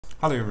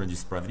Hello everyone, this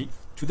is Bradley.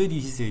 Today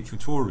this is a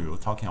tutorial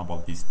talking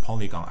about this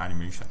polygon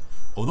animation.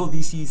 Although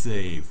this is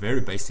a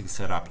very basic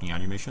setup in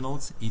animation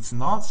nodes, it's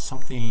not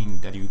something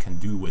that you can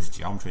do with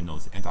geometry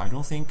nodes, and I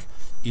don't think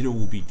it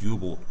will be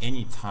doable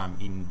anytime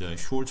in the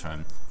short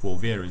term for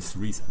various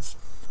reasons.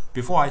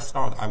 Before I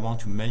start, I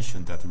want to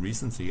mention that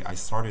recently I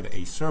started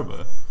a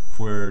server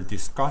for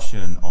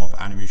discussion of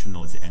animation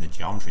nodes and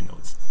geometry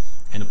nodes,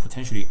 and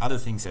potentially other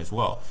things as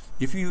well.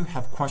 If you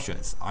have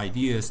questions,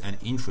 ideas, and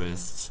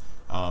interests,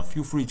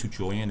 feel free to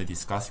join and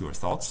discuss your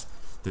thoughts.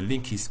 The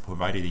link is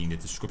provided in the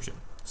description.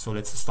 So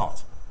let's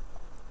start.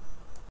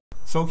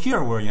 So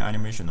here we're in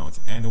animation nodes,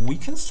 and we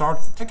can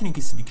start,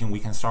 technically speaking, we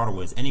can start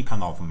with any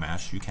kind of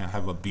mesh. You can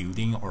have a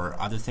building or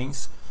other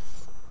things.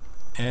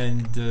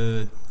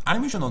 And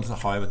animation nodes,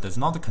 however, does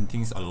not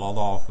contain a lot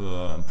of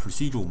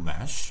procedural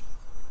mesh,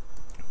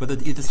 but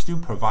it still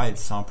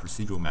provides some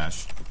procedural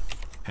mesh.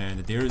 And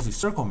there is a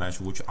circle mesh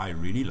which I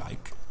really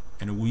like.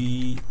 And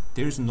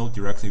there is no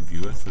directly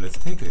viewer, so let's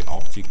take the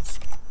object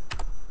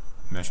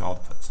mesh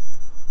output.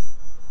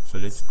 So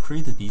let's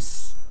create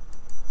this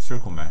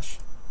circle mesh,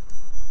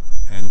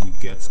 and we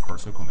get our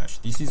circle mesh.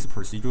 This is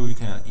procedural.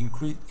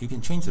 You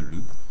can change the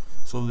loop.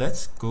 So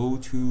let's go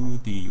to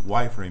the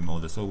wireframe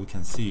mode so we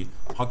can see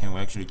how can we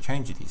actually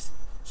change this.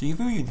 So if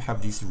you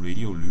have this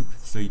radial loop,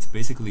 so it's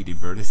basically the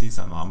vertices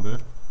and number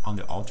on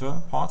the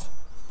outer part,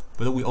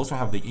 but we also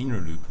have the inner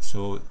loop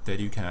so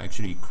that you can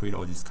actually create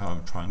all this kind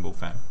of triangle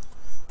fan.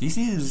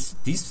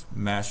 This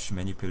mesh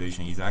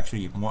manipulation is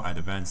actually more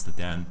advanced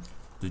than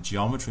the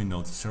geometry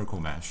node circle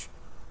mesh,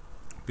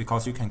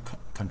 because you can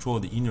control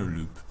the inner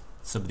loop,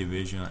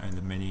 subdivision,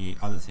 and many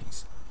other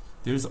things.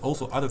 There's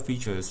also other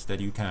features that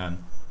you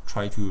can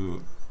try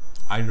to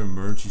either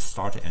merge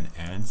start and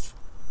end,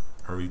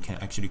 or you can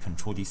actually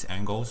control these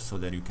angles so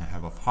that you can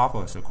have a half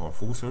a circle or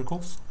full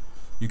circles.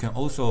 You can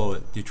also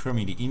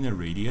determine the inner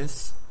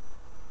radius,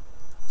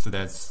 so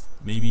that's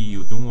maybe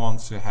you don't want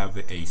to have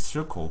a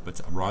circle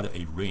but rather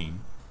a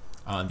ring.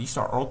 These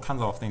are all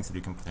kinds of things that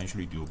you can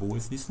potentially do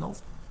with this node.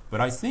 But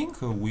I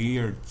think we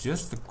are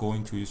just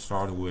going to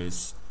start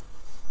with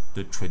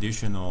the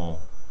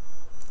traditional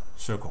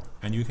circle,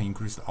 and you can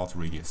increase the out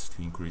radius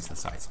to increase the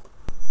size.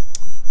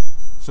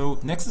 So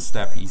next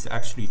step is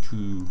actually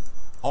to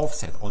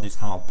offset all these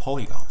kind of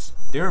polygons.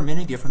 There are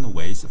many different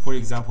ways. For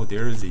example,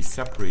 there is a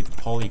separate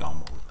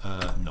polygon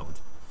node.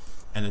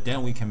 And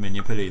then we can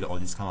manipulate all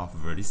these kind of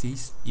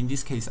vertices. In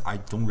this case, I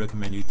don't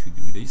recommend you to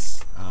do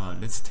this.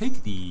 Let's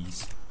take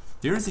these.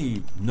 There's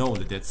a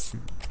node that's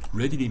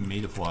readily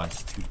made for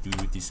us to do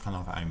this kind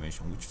of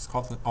animation, which is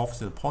called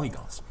offset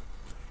polygons.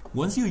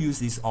 Once you use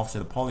these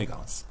offset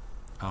polygons,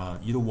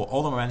 it will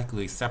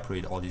automatically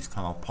separate all these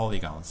kind of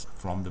polygons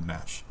from the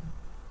mesh.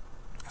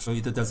 So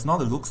it does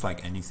not look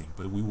like anything,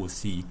 but we will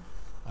see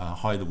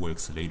how it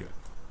works later.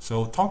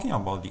 So talking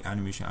about the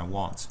animation I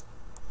want.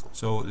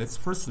 So let's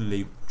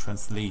firstly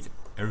translate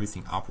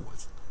everything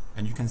upwards,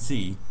 and you can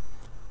see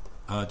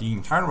the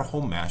entire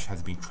whole mesh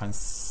has been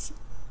translated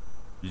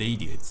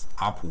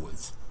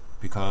upwards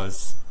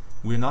because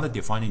we're not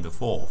defining the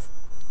fourth.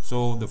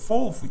 So the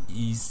fourth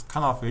is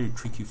kind of very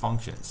tricky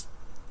functions,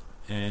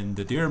 and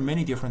there are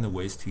many different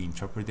ways to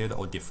interpret it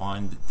or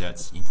define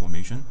that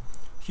information.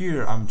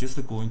 Here I'm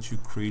just going to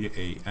create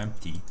a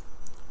empty,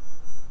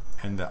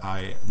 and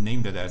I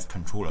named it as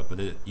controller, but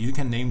you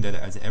can name that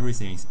as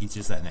everything. It's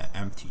just an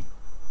empty.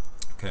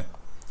 Okay,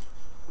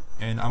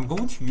 and I'm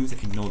going to use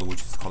a node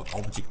which is called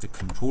object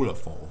controller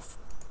fourth,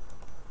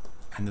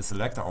 and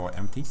select our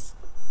empties,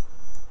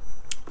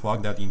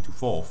 plug that into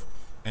fourth,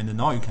 and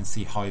now you can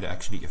see how it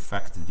actually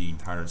affects the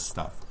entire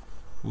stuff.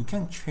 We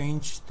can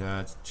change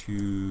that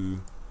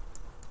to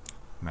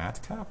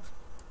matte cap,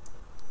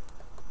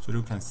 so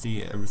you can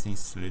see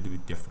everything's a little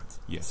bit different.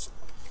 Yes.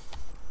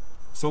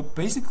 So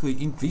basically,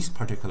 in this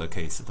particular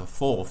case, the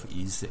fourth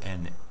is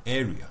an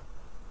area.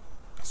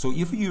 So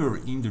if you're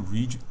in the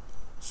region,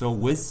 so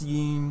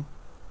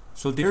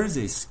there is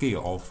a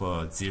scale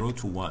of 0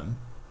 to 1.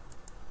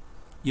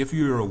 If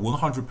you're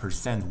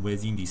 100%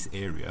 within this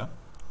area,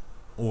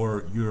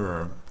 or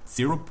you're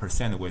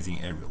 0% within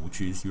area,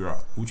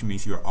 which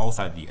means you're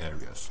outside the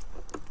areas.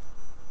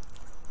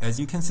 As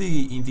you can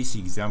see in these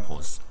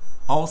examples,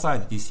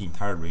 outside this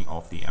entire ring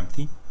of the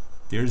empty,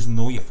 there is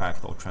no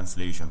effect or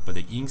translation, but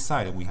the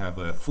inside we have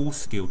a full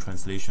scale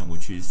translation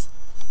which is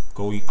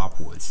going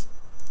upwards.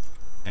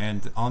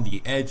 And on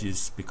the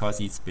edges, because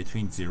it's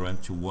between 0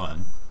 and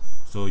 1,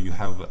 so you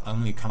have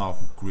only kind of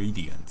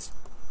gradient.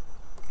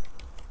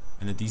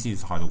 And this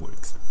is how it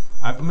works.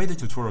 I've made a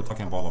tutorial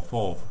talking about the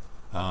fourth.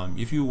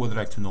 If you would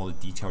like to know the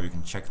detail, you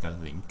can check that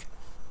link.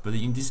 But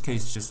in this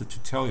case, just to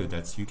tell you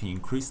that you can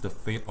increase the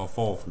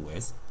fourth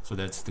width so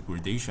that the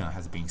gradation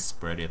has been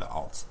spread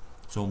out.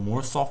 So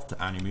more soft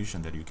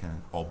animation that you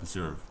can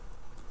observe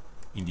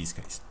in this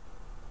case.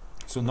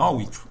 So now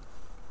we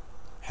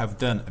have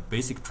done a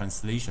basic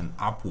translation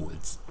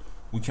upwards.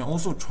 We can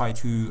also try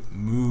to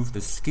move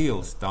the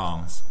scales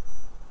down,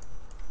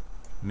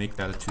 make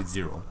that to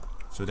 0.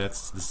 So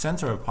that's the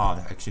center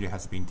part actually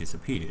has been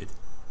disappeared.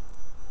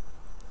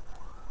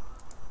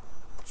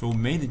 So we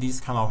made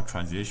this kind of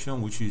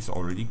transition, which is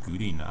already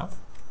good enough.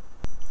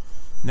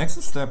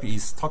 Next step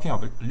is talking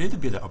a little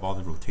bit about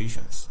the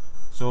rotations.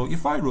 So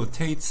if I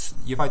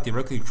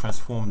directly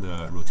transform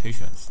the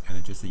rotations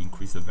and just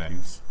increase the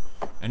values,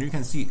 and you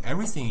can see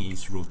everything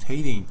is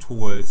rotating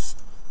towards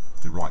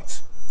the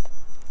right.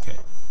 Okay,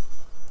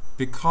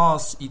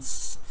 because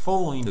it's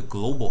following the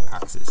global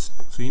axis.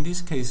 So in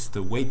this case,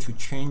 the way to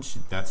change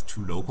that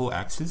to local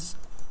axis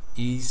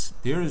is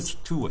there is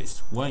two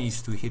ways. One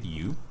is to hit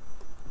U.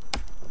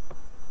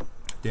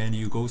 Then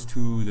you go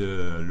to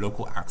the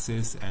local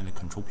axis and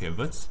control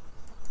pivots.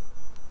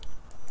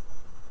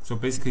 So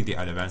basically they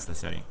advance the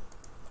setting.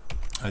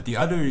 The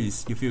other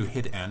is if you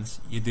hit N,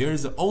 there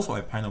is also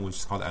a panel which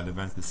is called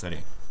advanced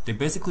setting. They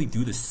basically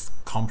do this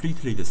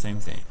completely the same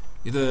thing.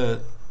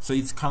 So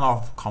it's kind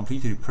of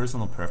completely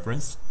personal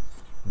preference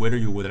whether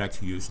you would like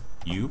to use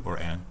U or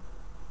N,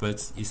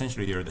 but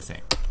essentially they're the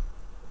same.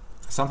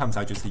 Sometimes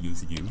I just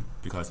use U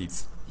because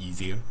it's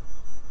easier.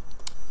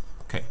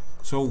 Okay,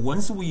 so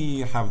once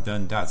we have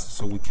done that,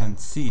 so we can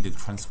see the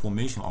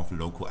transformation of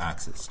local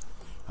axis.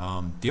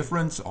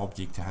 Different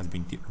object has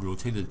been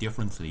rotated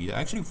differently. It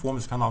actually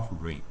forms kind of a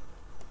ring.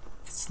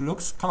 It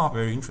looks kind of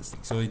very interesting.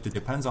 So it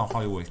depends on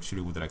how you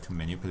actually would like to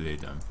manipulate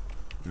them.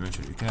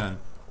 Eventually, you can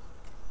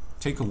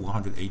take a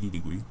 180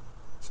 degree,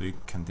 so you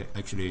can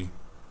actually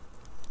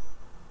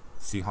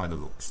see how it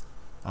looks.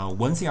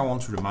 One thing I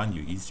want to remind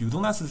you is you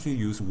don't necessarily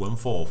use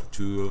 1/4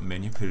 to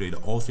manipulate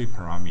all three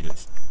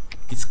parameters.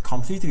 It's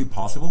completely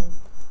possible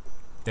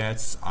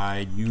that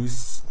I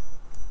use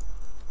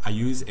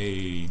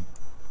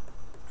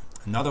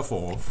another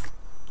 4th,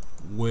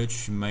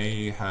 which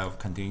may have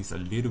contains a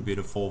little bit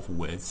of 4th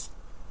width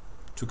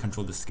to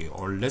control the scale,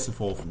 or less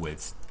 4th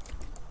width,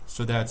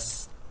 so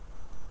that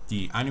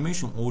the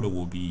animation order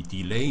will be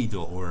delayed,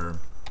 or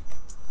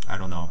I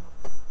don't know.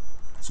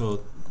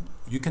 So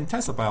you can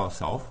test it by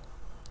yourself,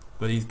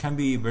 but it can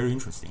be very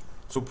interesting.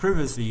 So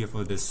previously, if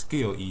the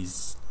scale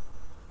is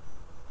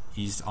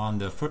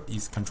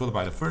controlled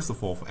by the first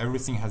 4th,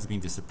 everything has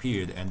been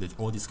disappeared, and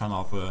all this kind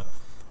of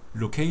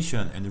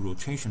location and the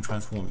rotation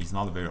transform is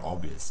not very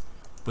obvious.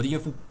 But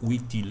if we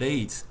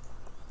delayed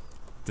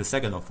the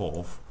second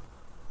 4th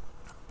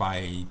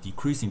by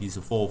decreasing this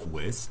 4th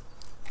width,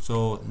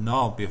 so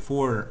now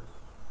before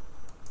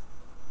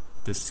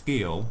the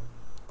scale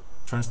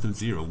turns to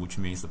 0, which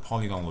means the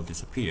polygon will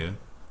disappear,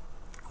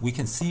 we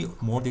can see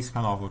more this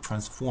kind of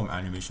transform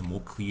animation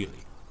more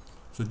clearly.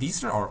 So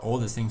these are all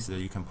the things that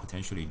you can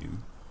potentially do,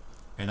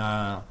 and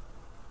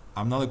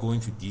I'm not going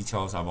into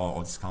details about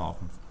all this kind of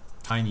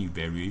tiny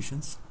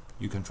variations.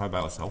 You can try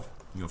by yourself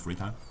in your free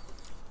time.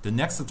 The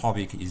next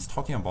topic is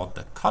talking about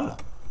the color.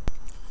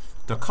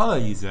 The color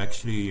is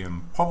actually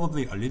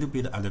probably a little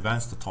bit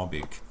advanced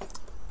topic.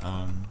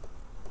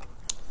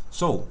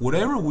 So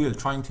whatever we are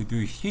trying to do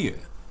here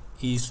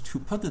is to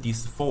put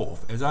this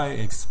 4th, as I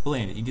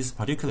explained, in this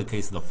particular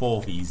case the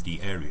 4th is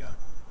the area.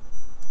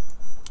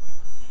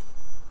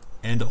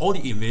 And all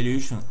the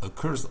evaluation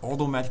occurs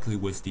automatically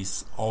with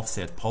this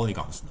offset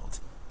polygons node.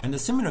 And a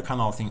similar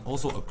kind of thing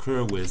also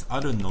occur with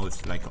other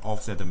nodes like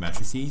offset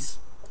matrices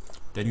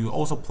that you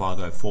also plug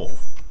a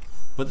 4th.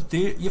 But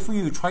if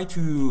you try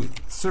to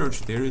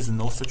search, there is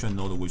no such a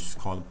node which is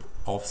called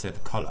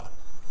offset color.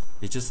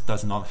 It just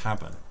does not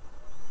happen.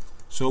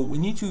 So we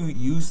need to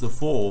use the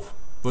 4th,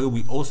 but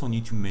we also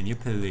need to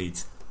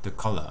manipulate the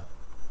color.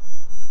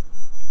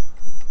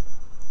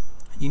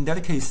 In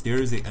that case,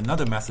 there is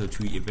another method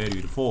to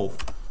evaluate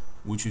 4th,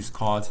 which is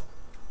called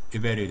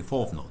evaluate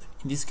 4th node.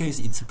 In this case,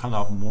 it's kind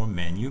of more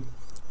manual,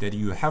 that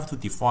you have to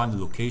define the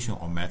location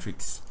or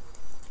matrix.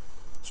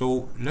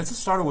 So let's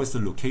start with the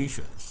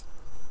locations.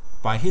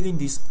 By hitting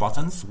these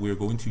buttons, we're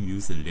going to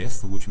use the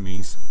list, which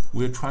means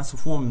we'll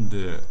transform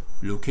the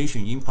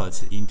location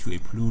input into a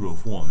plural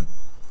form,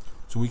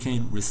 so we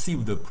can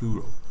receive the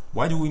plural.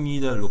 Why do we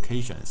need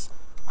locations?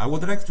 I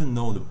would like to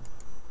know the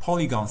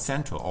polygon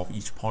center of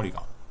each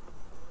polygon.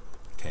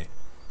 Okay.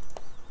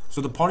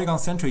 So the polygon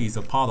center is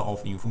a part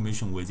of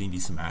information within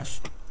this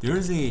mesh. There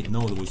is a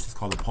node which is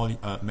called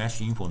the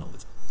mesh info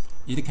node.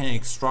 It can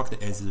extract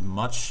as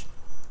much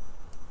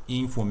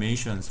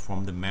information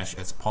from the mesh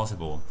as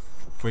possible.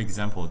 For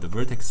example, the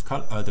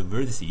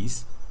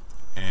vertices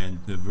and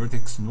the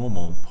vertex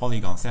normal,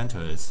 polygon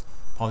centers,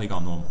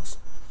 polygon normals.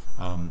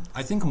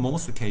 I think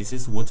most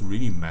cases what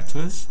really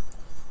matters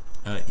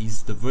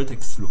is the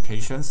vertex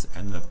locations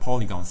and the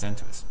polygon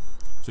centers.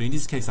 So in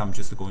this case, I'm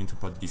just going to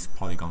put these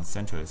polygon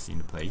centers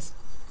in place,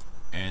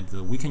 and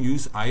we can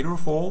use either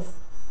 4th,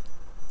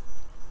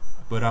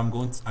 but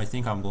I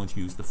think I'm going to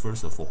use the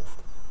first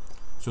 4th.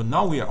 So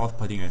now we are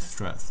outputting a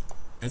strength.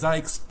 As I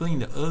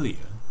explained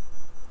earlier,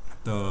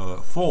 the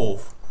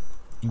 4th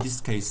in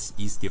this case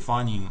is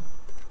defining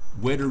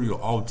whether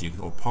your object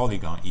or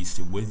polygon is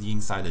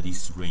inside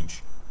this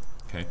range.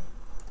 Okay,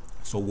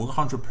 so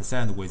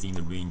 100% within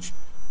the range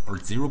or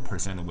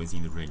 0%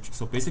 within the range.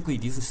 So basically,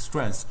 this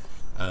strength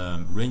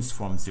ranges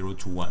from 0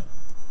 to 1.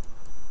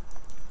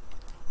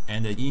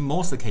 And in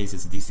most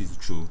cases, this is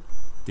true.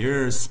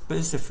 There are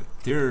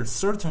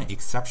certain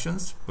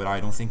exceptions, but I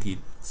don't think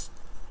it's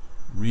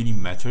really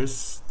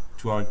matters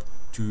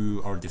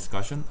to our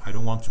discussion. I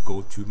don't want to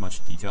go too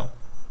much detail.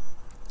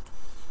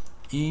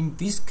 In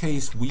this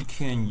case, we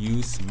can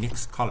use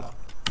mixed color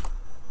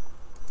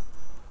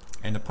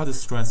and put the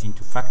strength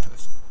into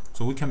factors.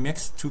 So we can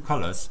mix two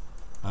colors.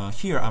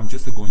 Here I'm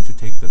just going to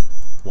take the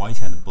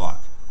white and black,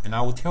 and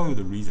I will tell you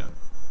the reason.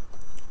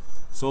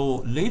 So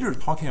later,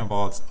 talking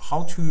about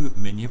how to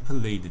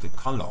manipulate the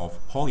color of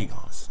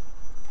polygons,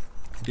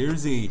 there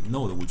is a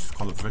node which is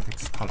called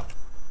vertex color.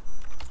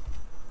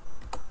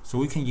 So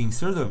we can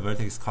insert the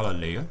vertex color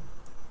layer,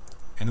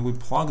 and we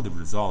plug the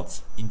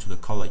results into the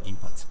color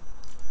input.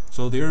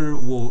 So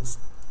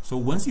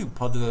once you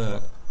put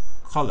the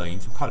color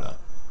into color,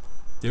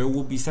 there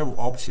will be several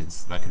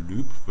options like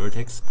loop,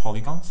 vertex,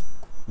 polygons.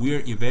 We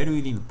are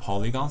evaluating the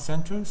polygon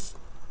centers,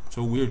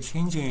 so we are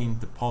changing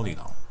the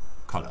polygon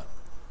color.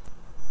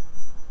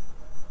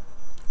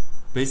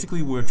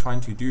 Basically, what we're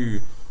trying to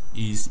do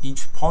is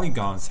each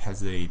polygon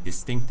has a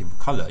distinctive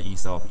color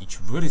instead of each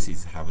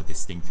vertices have a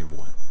distinctive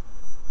one.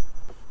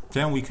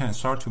 Then we can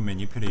start to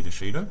manipulate the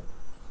shader.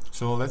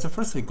 So let's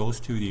firstly go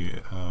to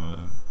the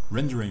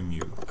rendering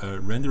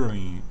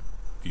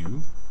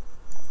view,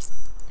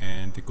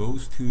 and it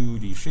goes to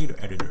the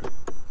shader editor.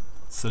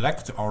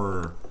 Select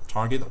our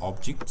target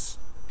objects,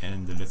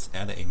 and let's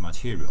add a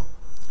material.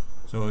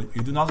 So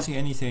you do not see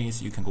anything,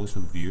 so you can go to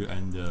view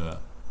and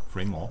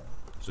frame all,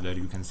 so that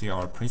you can see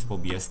our principal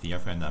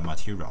BSDF and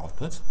material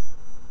output.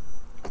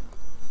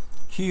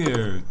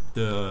 Here,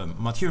 the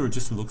material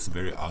just looks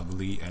very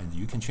ugly, and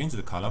you can change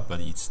the color,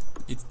 but it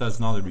does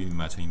not really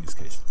matter in this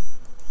case.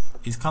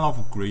 It's kind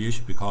of grayish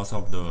because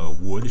of the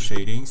wood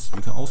shadings.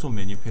 You can also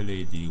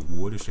manipulate the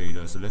wood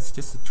shader. So let's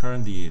just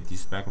turn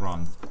this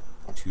background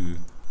to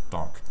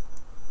dark.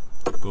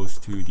 It goes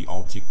to the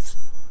objects,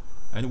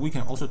 and we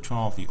can also turn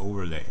off the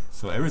overlay.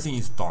 So everything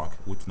is dark.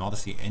 We do not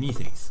see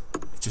anything. It's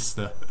just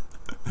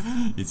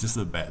it's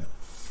just bad.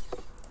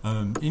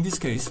 In this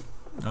case,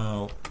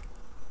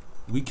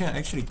 we can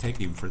actually take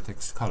the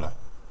vertex color,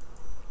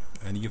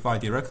 and if I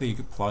directly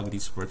plug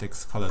this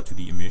vertex color to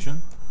the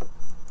emission,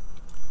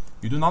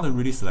 you do not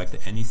really select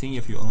anything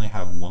if you only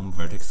have one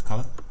vertex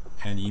color,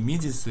 and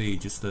immediately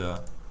just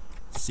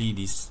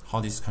see how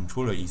this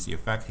controller is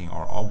affecting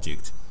our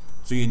object.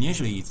 So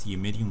initially it's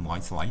emitting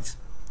white light.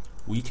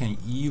 We can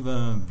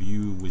even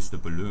view with the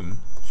balloon,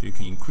 so you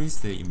can increase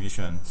the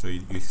emission so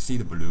you see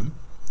the balloon,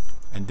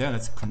 and then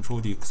let's control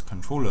the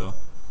controller.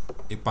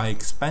 By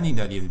expanding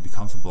that, it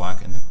becomes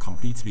black and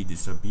completely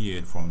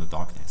disappeared from the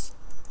darkness.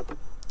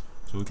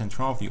 So we can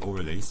turn off the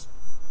overlays.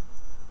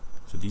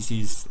 So this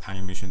is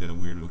animation that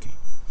we're looking.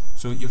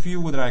 So if you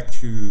would like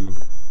to,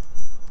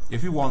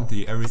 if you want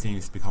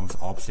everything becomes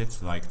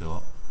opposite, like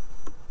the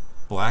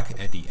black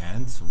at the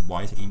end,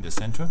 white in the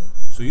center,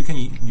 so you can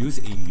use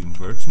a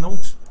invert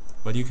node,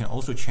 but you can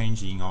also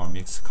change in our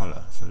mixed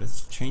color. So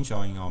let's change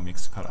in our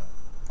mixed color.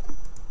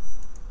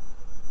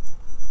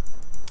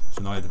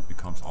 So now it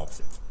becomes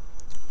opposite.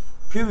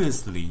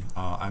 Previously,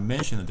 I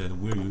mentioned that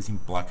we're using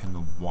black and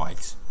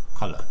white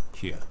color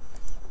here.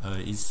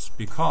 Is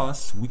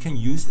because we can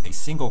use a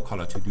single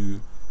color to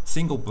do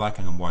single black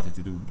and white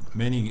to do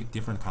many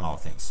different kind of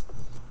things.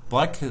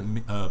 Black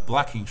in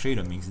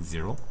shader means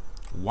 0,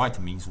 white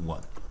means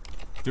 1.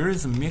 There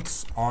is a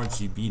mix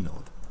RGB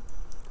node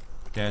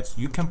that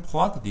you can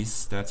plug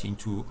this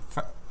into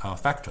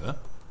factor.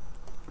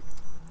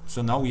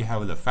 So now we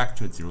have the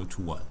factor 0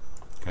 to 1.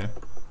 Okay.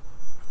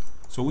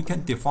 So we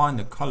can define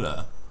the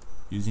color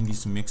using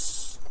this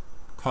mix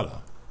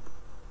color.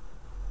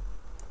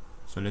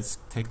 So let's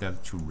take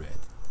that to red.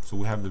 So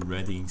we have the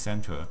red in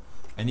center,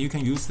 and you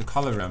can use the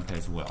color ramp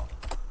as well.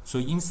 So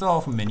instead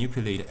of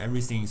manipulate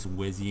everything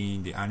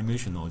within the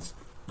animation nodes,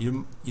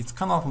 it's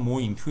kind of more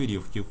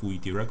intuitive if we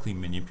directly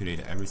manipulate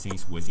everything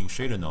within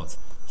shader nodes.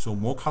 So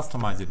more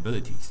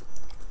customizabilities.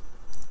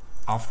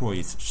 After all,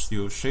 it's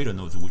still shader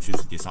nodes which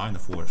is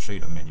designed for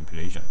shader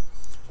manipulation.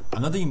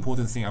 Another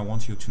important thing I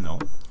want you to know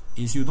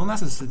is you don't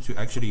necessarily to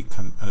actually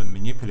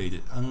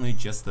manipulate only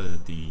just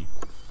the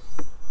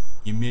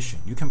emission.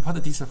 You can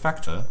put this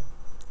factor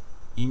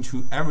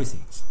into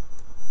everything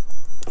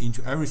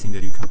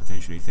that you can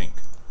potentially think.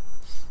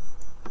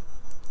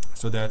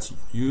 So that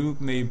you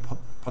may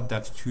put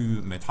that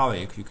to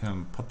metallic, you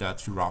can put that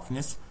to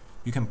roughness,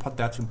 you can put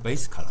that to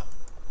base color.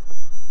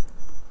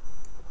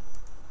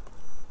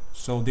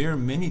 So there are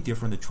many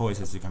different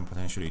choices you can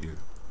potentially do.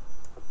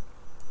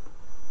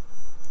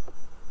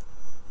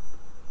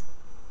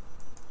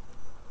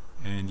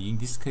 And in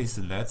this case,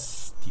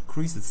 let's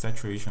decrease the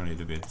saturation a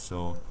little bit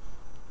so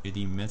it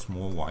emits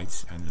more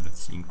white, and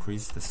let's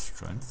increase the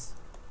strength.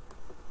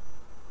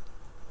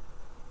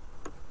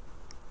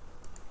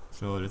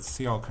 So let's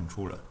see our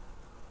controller.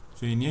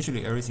 So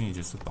initially everything is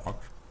just dark,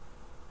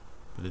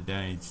 but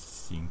then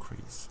it's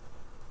increased.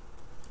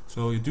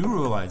 So you do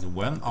realize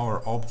when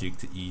our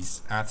object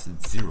is at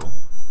 0,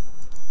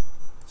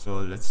 so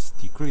let's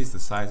decrease the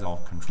size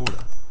of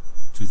controller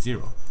to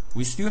 0.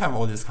 We still have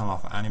all this kind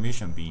of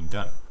animation being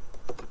done.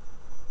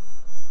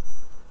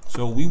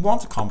 So we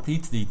want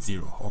completely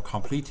 0 or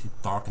complete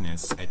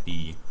darkness at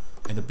the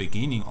at the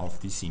beginning of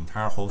this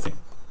entire whole thing.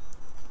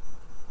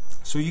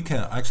 So you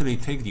can actually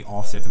take the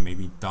offset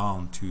maybe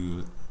down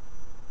to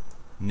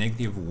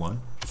 -1.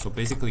 So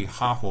basically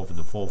half of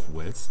the fourth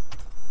width,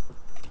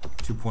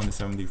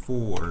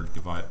 2.74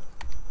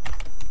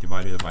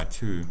 divided by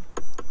 2.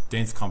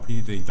 Then it's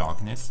completely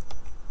darkness.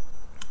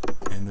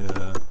 And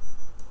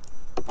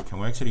can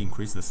we actually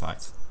increase the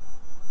size?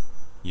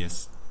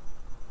 Yes.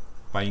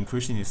 By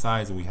increasing the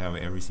size, we have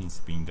everything's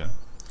being done.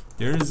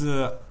 There is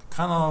a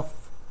kind of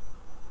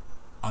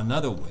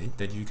another way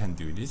that you can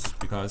do this,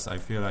 because I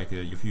feel like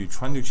if you're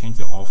trying to change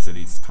the offset,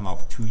 it's kind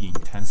of too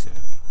intensive.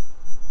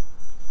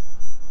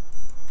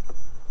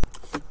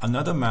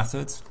 Another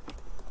method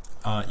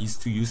is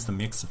to use the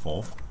mix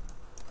fourth.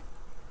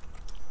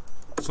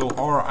 So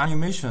our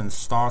animation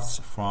starts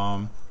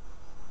from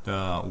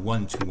the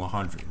 1 to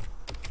 100.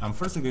 I'm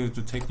first going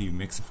to take the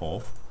mix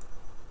fourth,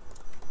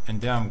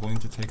 and then I'm going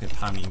to take a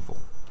time info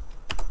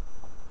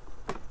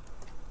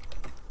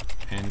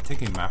and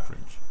take a map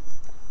range.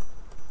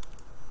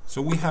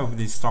 So we have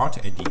the start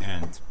at the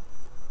end.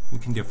 We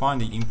can define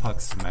the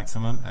impulse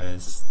maximum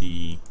as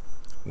the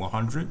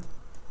 100.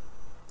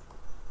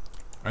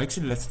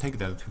 Actually, let's take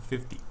that to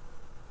 50.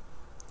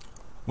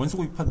 Once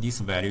we put this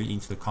value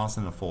into the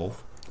constant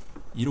fourth,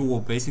 it will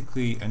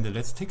basically, and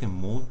let's take a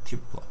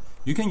multiply.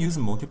 You can use a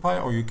multiply,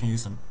 or you can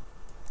use a,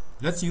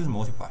 let's use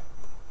multiply.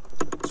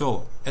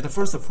 So at the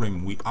first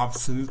frame, we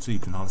absolutely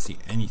do not see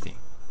anything.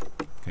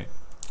 Okay,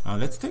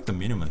 let's take the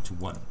minimum to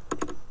 1.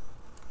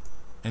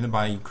 And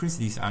by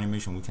increasing this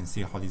animation, we can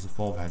see how this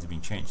fourth has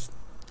been changed.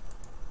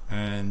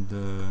 And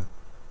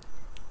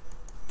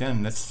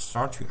then let's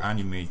start to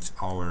animate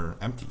our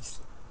empties.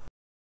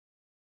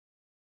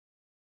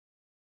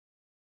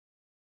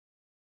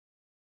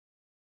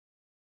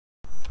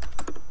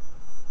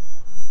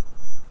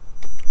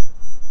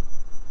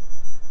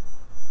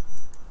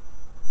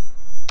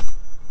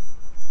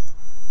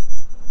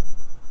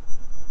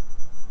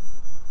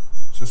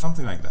 So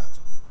something like that.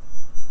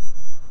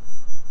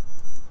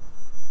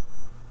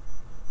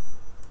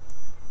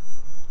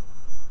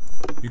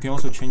 You can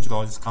also change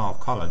all this kind of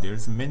color.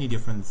 There's many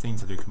different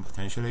things that you can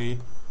potentially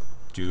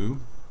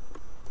do.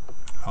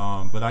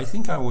 But I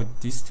think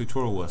this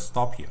tutorial will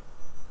stop here.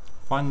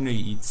 Finally,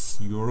 it's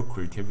your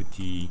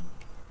creativity,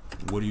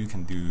 what you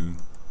can do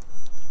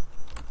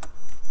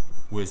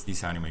with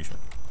this animation.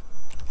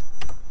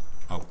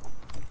 Oh.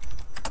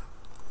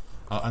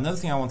 Another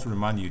thing I want to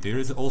remind you, there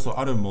is also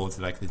other modes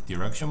like the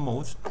direction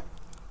mode,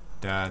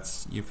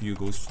 that if you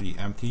go to the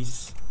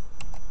empties,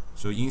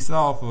 so instead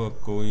of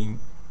going,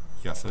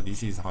 yeah, so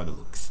this is how it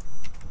looks.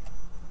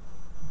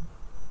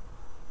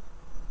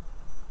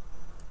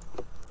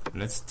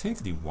 Let's take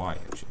the Y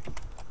actually.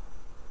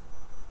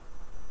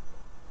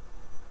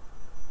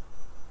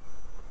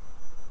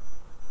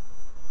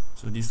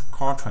 So this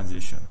car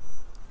transition.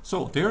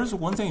 So there's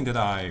one thing that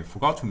I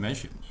forgot to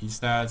mention, is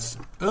that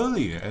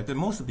earlier at the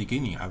most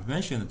beginning, I've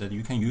mentioned that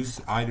you can use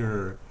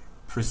either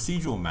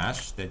procedural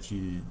mesh that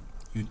you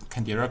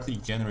can directly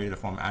generate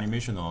from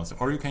animation nodes,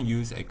 or you can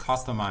use a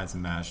customized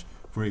mesh,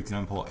 for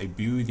example, a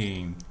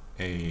building,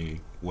 a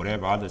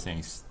whatever other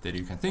things that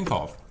you can think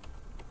of.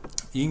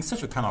 In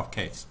such a kind of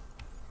case,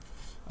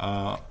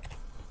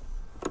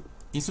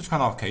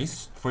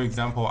 for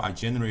example, I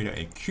generated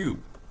a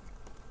cube,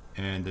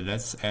 and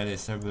let's add a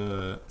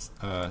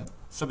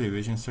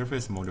subdivision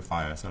surface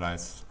modifier. So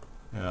let's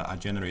I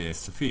generate a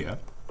sphere.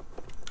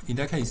 In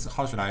that case,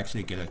 how should I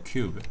actually get a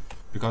cube?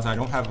 Because I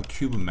don't have a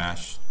cube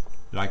mesh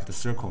like the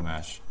circle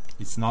mesh.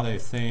 It's not a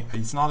thing.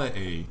 It's not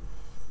a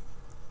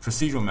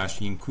procedural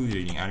mesh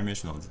included in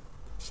animation nodes.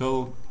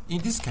 So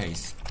in this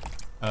case,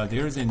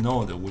 there is a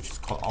node which is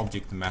called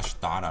object mesh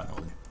data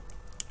node,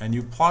 and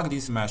you plug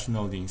this mesh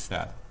node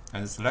instead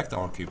and select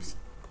our cubes.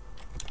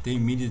 Then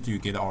immediately you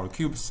get our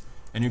cubes,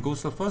 and you go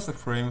to the first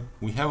frame.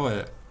 We have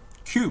a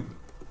cube,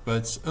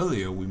 but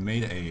earlier we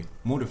made a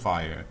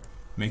modifier,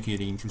 make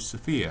it into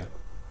sphere.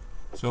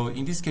 So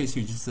in this case,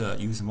 you just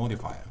use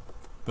modifier.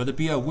 But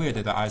be aware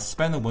that I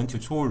spent one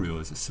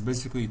tutorial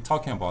specifically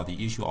talking about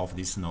the issue of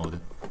this node.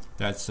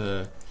 That's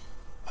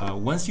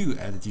once you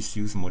add this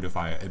use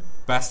modifier, a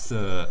best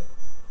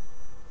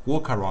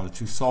workaround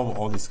to solve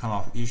all this kind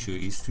of issue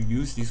is to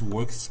use this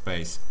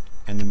workspace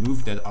and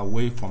move that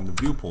away from the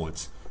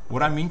viewport.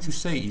 What I mean to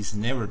say is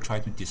never try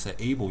to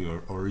disable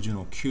your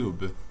original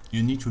cube.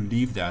 You need to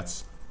leave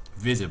that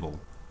visible.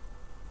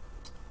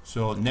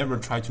 So never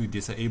try to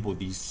disable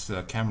these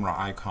camera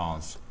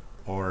icons,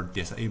 or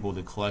disable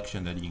the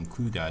collection that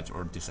include that,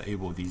 or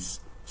disable this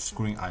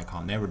screen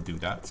icon. Never do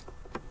that.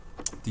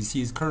 This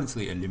is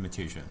currently a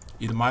limitation.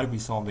 It might be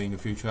solved in the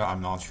future,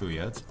 I'm not sure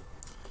yet.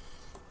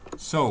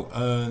 So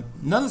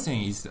another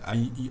thing is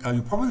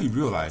you probably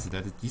realize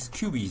that this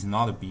cube is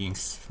not being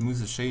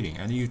smooth shading,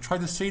 and you try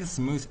to shade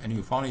smooth and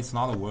you find it's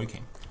not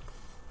working.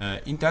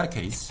 In that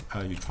case,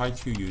 you try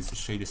to use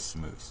shade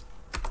smooth.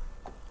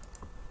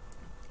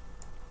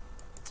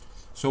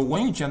 So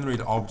when you generate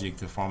an object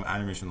from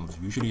animation nodes,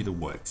 usually it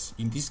works.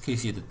 In this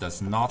case, it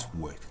does not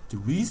work. The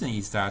reason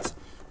is that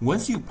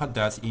once you put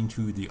that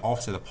into the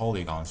offset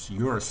polygons,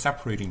 you are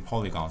separating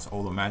polygons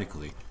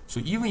automatically.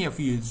 So even if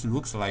it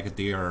looks like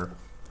they are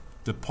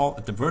the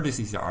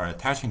vertices are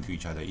attaching to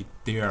each other,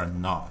 they are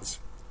not.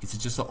 It's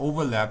just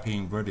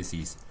overlapping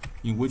vertices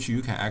in which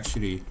you can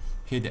actually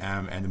hit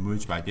them and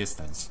merge by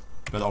distance.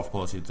 But of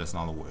course, it does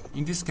not work.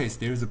 In this case,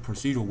 there is a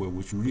procedural way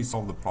which really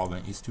solves the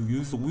problem is to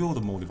use the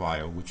wheeled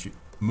modifier, which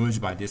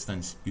merge by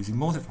distance using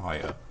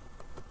modifier.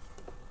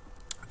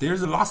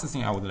 There's the last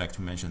thing I would like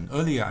to mention.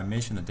 Earlier, I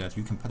mentioned that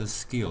you can put the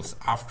scales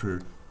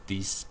after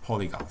these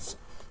polygons.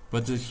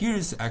 But here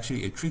is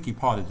actually a tricky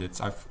part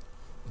that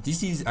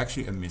this is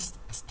actually a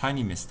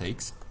tiny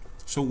mistakes.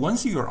 So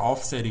once you are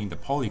offsetting the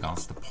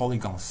polygons, the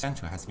polygon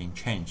center has been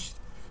changed,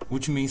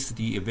 which means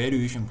the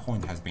evaluation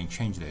point has been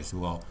changed as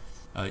well.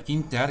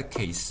 In that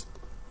case,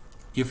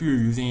 if you're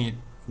using it,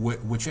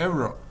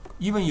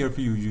 even if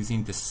you're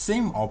using the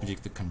same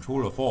object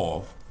controller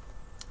for,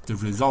 the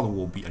result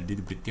will be a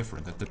little bit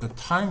different. The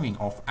timing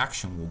of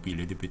action will be a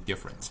little bit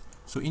different.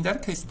 So in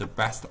that case, the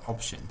best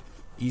option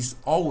is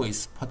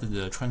always put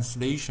the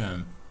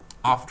translation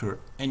after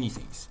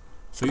anything.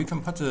 So you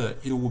can put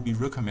it will be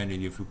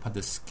recommended if you put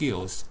the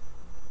scales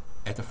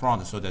at the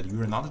front so that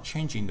you are not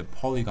changing the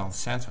polygon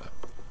center.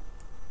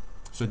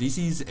 So this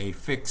is a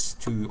fix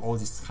to all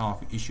this kind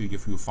of issue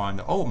if you find,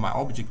 oh, my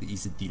object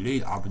is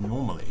delayed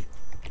abnormally.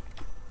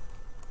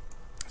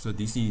 So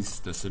this is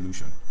the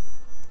solution.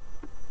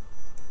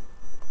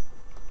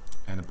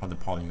 And put the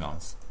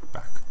polygons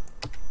back,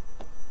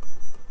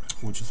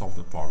 which solves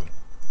the problem.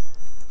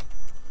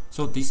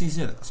 So this is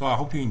it. So I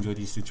hope you enjoyed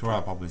this tutorial.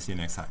 I'll probably see you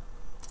next time.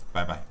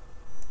 Bye bye.